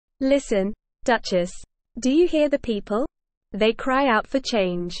Listen, Duchess. Do you hear the people? They cry out for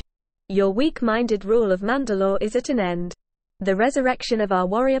change. Your weak-minded rule of Mandalore is at an end. The resurrection of our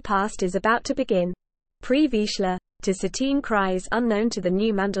warrior past is about to begin. Pre-Vizsla, to Satine cries unknown to the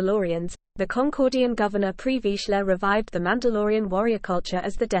new Mandalorians, the Concordian governor Pre-Vizsla revived the Mandalorian warrior culture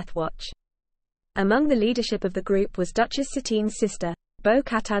as the Death Watch. Among the leadership of the group was Duchess Satine's sister,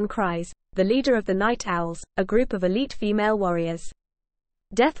 Bo-Katan Kryze, the leader of the Night Owls, a group of elite female warriors.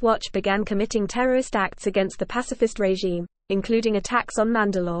 Death Watch began committing terrorist acts against the pacifist regime, including attacks on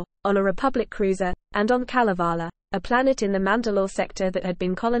Mandalore, on a Republic cruiser, and on Kalevala, a planet in the Mandalore sector that had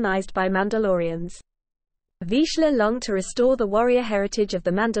been colonized by Mandalorians. Vizsla longed to restore the warrior heritage of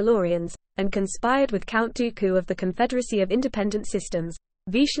the Mandalorians, and conspired with Count Dooku of the Confederacy of Independent Systems.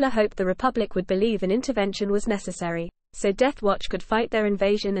 Vizsla hoped the Republic would believe an intervention was necessary, so Death Watch could fight their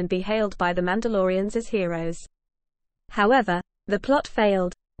invasion and be hailed by the Mandalorians as heroes. However, the plot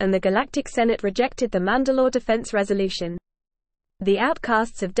failed, and the Galactic Senate rejected the Mandalore Defense Resolution. The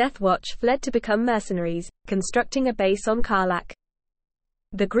outcasts of Death Watch fled to become mercenaries, constructing a base on Karlak.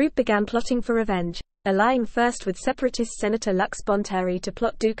 The group began plotting for revenge, allying first with separatist Senator Lux Bonteri to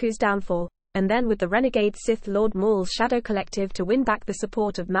plot Dooku's downfall, and then with the renegade Sith Lord Maul's Shadow Collective to win back the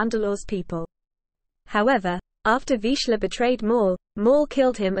support of Mandalore's people. However, after Vizsla betrayed Maul, Maul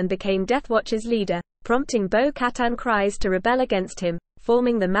killed him and became Death Watch's leader, prompting Bo-Katan Kryze to rebel against him,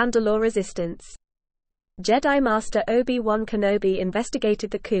 forming the Mandalore Resistance. Jedi Master Obi-Wan Kenobi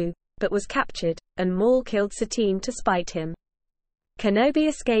investigated the coup, but was captured, and Maul killed Satine to spite him. Kenobi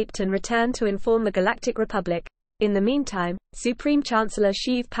escaped and returned to inform the Galactic Republic. In the meantime, Supreme Chancellor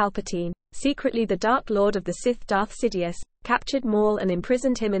Sheev Palpatine, secretly the Dark Lord of the Sith Darth Sidious, captured Maul and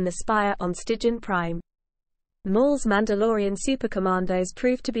imprisoned him in the Spire on Stygian Prime. Maul's Mandalorian supercommandos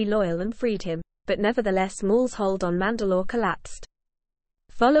proved to be loyal and freed him, but nevertheless Maul's hold on Mandalore collapsed.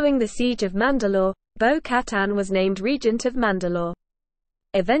 Following the siege of Mandalore, Bo-Katan was named Regent of Mandalore.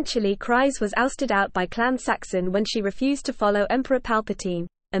 Eventually Kryze was ousted out by Clan Saxon when she refused to follow Emperor Palpatine,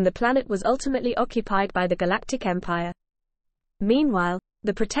 and the planet was ultimately occupied by the Galactic Empire. Meanwhile,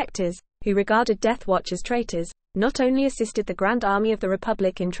 the Protectors, who regarded Death Watch as traitors, not only assisted the Grand Army of the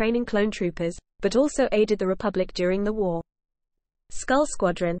Republic in training clone troopers, but also aided the Republic during the war. Skull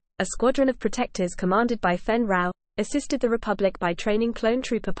Squadron, a squadron of Protectors commanded by Fen Rao, assisted the Republic by training clone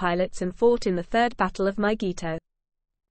trooper pilots and fought in the Third Battle of Megiddo.